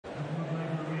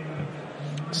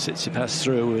Tsitsipas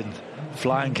through in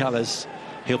flying colours.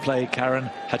 He'll play Karen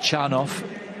Khachanov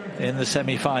in the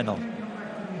semi-final.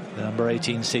 The number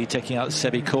 18 seed taking out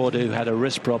Sebi Korda, who had a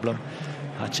wrist problem.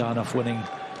 Khachanov winning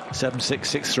 7-6,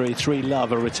 6-3,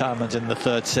 3-love, a retirement in the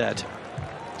third set.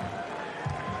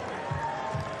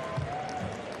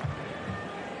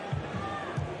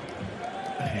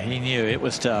 He knew it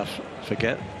was tough.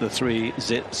 Forget the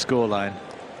 3-zit scoreline.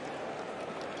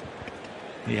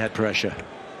 He had pressure.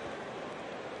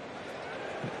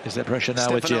 Is there pressure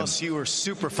now with Jim? Stefanos, you were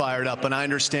super fired up, and I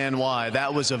understand why.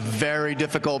 That was a very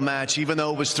difficult match. Even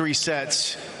though it was 3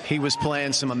 sets, he was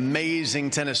playing some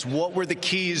amazing tennis. What were the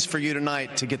keys for you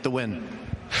tonight to get the win?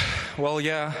 Well,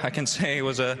 yeah, I can say it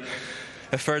was a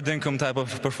fair dinkum type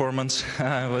of performance.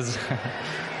 It was,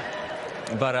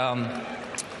 but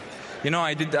you know,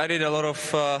 I did a lot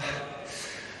of.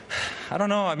 I don't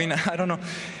know. I mean, I don't know.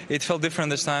 It felt different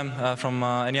this time from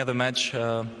any other match.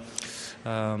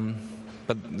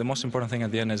 But the most important thing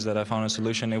at the end is that I found a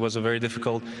solution. It was a very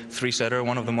difficult 3-setter,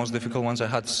 one of the most difficult ones I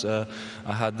had so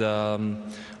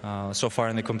far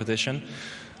in the competition.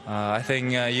 I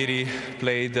think Yuri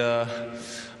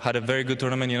had a very good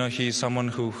tournament. You know, he's someone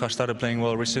who has started playing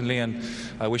well recently, and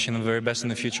I wish him the very best in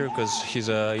the future because he's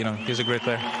a great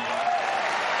player.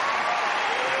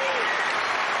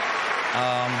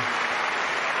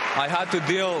 I had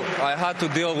to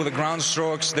deal with the ground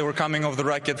strokes. They were coming off the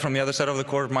racket from the other side of the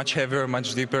court, much heavier,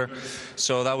 much deeper.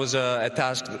 So that was a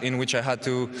task in which I had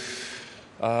to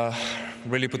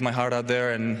really put my heart out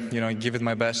there and, you know, give it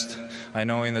my best. I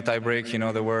know in the tiebreak, you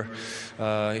know,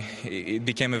 it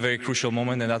became a very crucial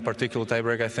moment in that particular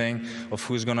tiebreak, I think, of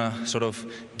who's gonna sort of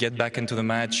get back into the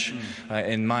match.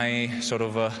 In my sort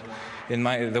of,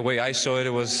 the way I saw it,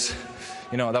 it was,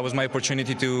 you know, that was my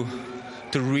opportunity to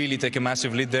really take a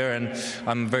massive lead there, and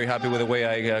I'm very happy with the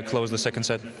way I closed the second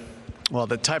set. Well,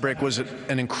 the tiebreak was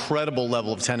an incredible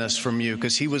level of tennis from you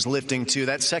because he was lifting too.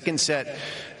 That second set,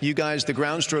 you guys, the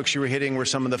ground strokes you were hitting were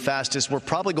some of the fastest we're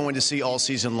probably going to see all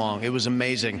season long. It was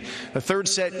amazing. The third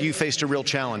set, you faced a real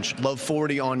challenge. Love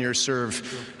 40 on your serve.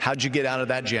 How'd you get out of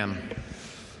that jam?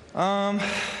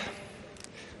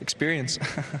 Experience.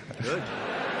 Good.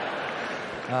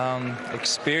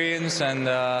 Experience and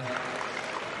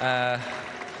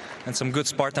some good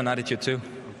Spartan attitude too.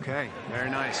 Okay, very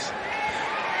nice.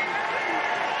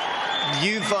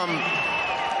 You've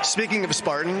speaking of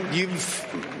Spartan,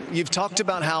 you've talked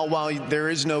about how while there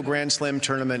is no Grand Slam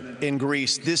tournament in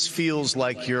Greece, this feels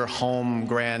like your home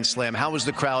Grand Slam. How was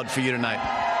the crowd for you tonight?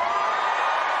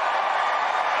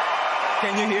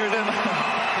 Can you hear them?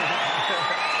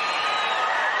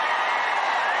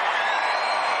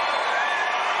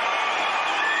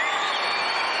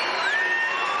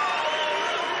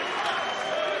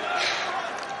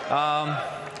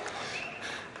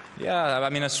 Yeah, I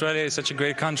mean, Australia is such a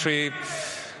great country.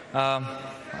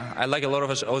 I like a lot of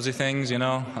Aussie things, you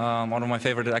know. One of my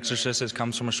favorite actresses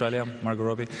comes from Australia, Margot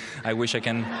Robbie. I wish I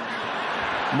can...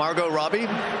 Margot Robbie?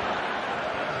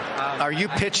 Are you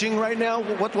pitching right now?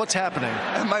 What's happening?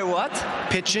 Am I what?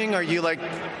 Pitching? Are you, like,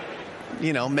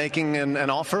 you know, making an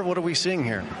offer? What are we seeing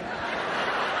here?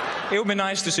 It would be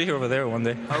nice to see her over there one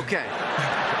day. Okay.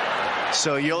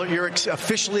 So you're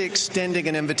officially extending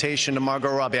an invitation to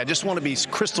Margot Robbie. I just want to be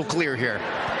crystal clear here.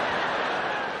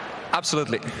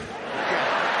 Absolutely.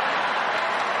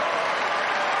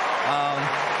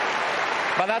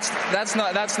 But that's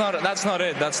not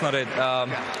it.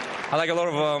 I like a lot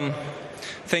of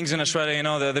things in Australia. You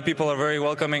know, the people are very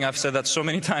welcoming. I've said that so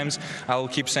many times. I'll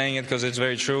keep saying it because it's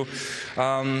very true.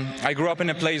 I grew up in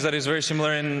a place that is very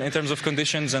similar in terms of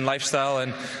conditions and lifestyle,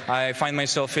 and I find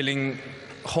myself feeling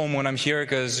home when I'm here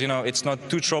because, you know, it's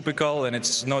not too tropical and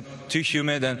it's not too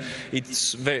humid, and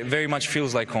it's very, very much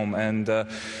feels like home. And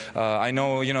I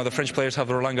know, you know, the French players have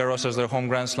Roland Garros as their home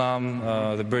Grand Slam.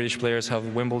 The British players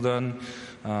have Wimbledon.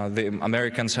 The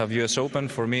Americans have US Open.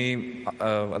 For me,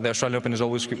 the Australian Open is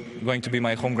always going to be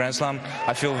my home Grand Slam.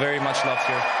 I feel very much loved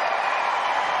here.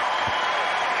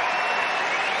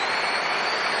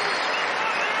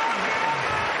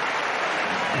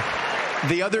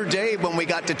 The other day when we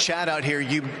got to chat out here,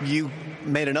 you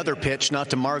made another pitch, not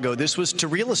to Margot. This was to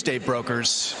real estate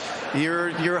brokers.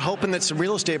 You're hoping that some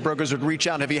real estate brokers would reach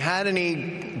out. Have you had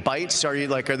any bites? Are you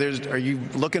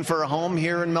looking for a home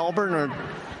here in Melbourne, or?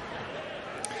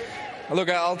 Look,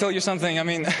 I'll tell you something. I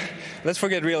mean, let's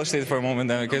forget real estate for a moment,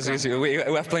 then, because okay, we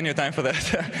have plenty of time for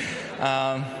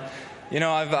that. You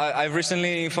know, I've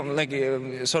recently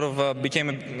sort of became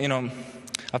a, you know,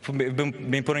 I've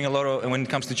been putting a lot of when it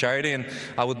comes to charity, and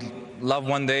I would love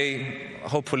one day,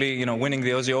 hopefully, you know, winning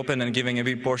the Aussie Open and giving a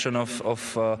big portion of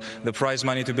the prize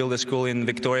money to build a school in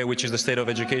Victoria, which is the state of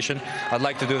education. I'd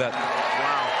like to do that.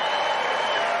 Wow.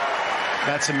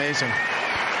 That's amazing.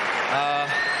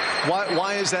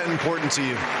 Why is that important to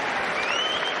you?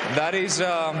 That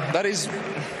is.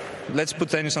 Let's put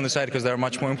tennis on the side because there are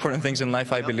much more important things in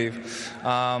life, I believe.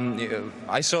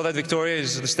 I saw that Victoria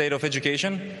is the state of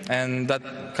education, and that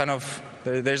kind of,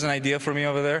 there's an idea for me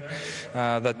over there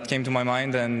that came to my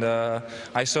mind, and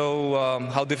I saw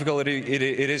how difficult it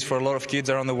is for a lot of kids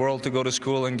around the world to go to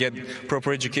school and get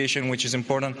proper education, which is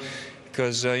important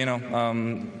because, you know,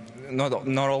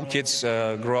 not all kids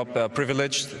grow up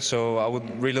privileged, so I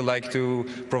would really like to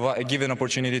give an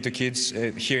opportunity to kids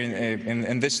here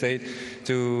in this state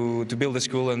to build a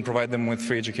school and provide them with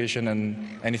free education and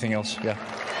anything else. Yeah,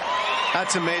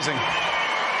 that's amazing.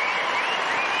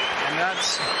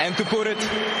 And to put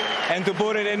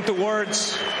it into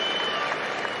words,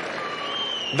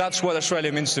 that's what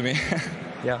Australia means to me.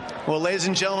 Yeah. Well, ladies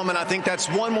and gentlemen, I think that's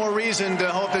one more reason to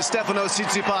hope that Stefanos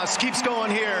Tsitsipas keeps going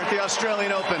here at the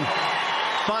Australian Open.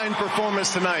 Fine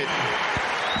performance tonight.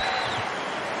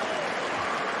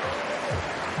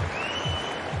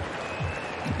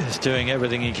 He's doing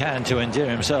everything he can to endear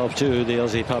himself to the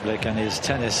Aussie public, and his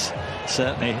tennis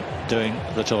certainly doing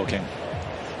the talking.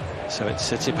 So it's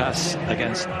Tsitsipas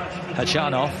against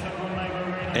Khachanov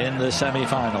in the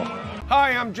semi-final.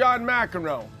 Hi, I'm John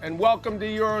McEnroe, and welcome to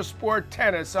Eurosport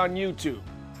Tennis on YouTube.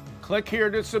 Click here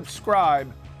to subscribe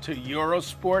to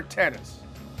Eurosport Tennis.